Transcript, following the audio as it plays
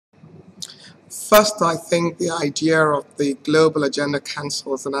First, I think the idea of the Global Agenda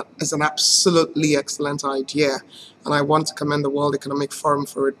Council is an absolutely excellent idea, and I want to commend the World Economic Forum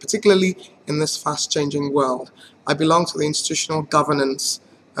for it, particularly in this fast-changing world. I belong to the Institutional Governance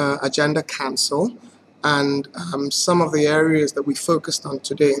Agenda Council, and some of the areas that we focused on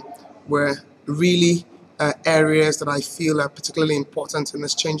today were really areas that I feel are particularly important in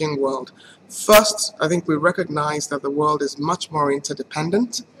this changing world. First, I think we recognize that the world is much more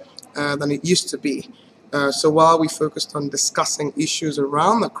interdependent than it used to be. So while we focused on discussing issues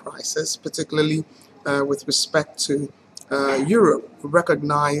around the crisis, particularly with respect to Europe, we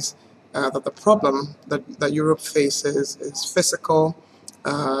recognize that the problem that Europe faces is physical.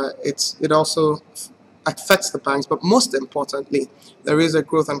 It also affects the banks, but most importantly, there is a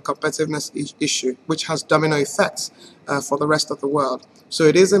growth and competitiveness issue which has domino effects for the rest of the world. So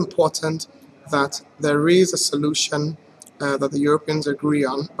it is important that there is a solution that the Europeans agree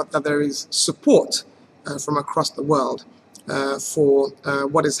on, but that there is support from across the world for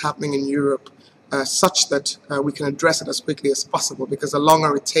what is happening in Europe, such that we can address it as quickly as possible, because the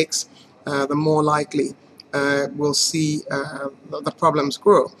longer it takes, the more likely we'll see the problems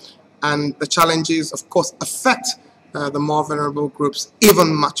grow. And the challenges, of course, affect the more vulnerable groups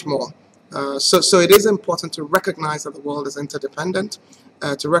even much more. So it is important to recognize that the world is interdependent,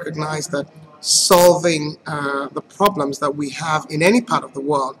 to recognize that solving the problems that we have in any part of the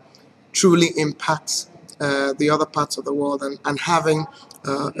world truly impacts the other parts of the world, and having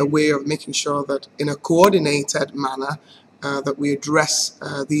a way of making sure that in a coordinated manner that we address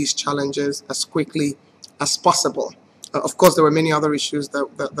these challenges as quickly as possible. Of course, there were many other issues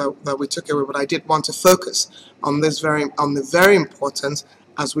that we took away, but I did want to focus on the very important,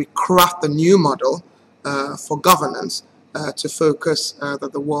 as we craft the new model for governance, to focus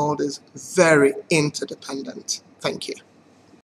that the world is very interdependent. Thank you.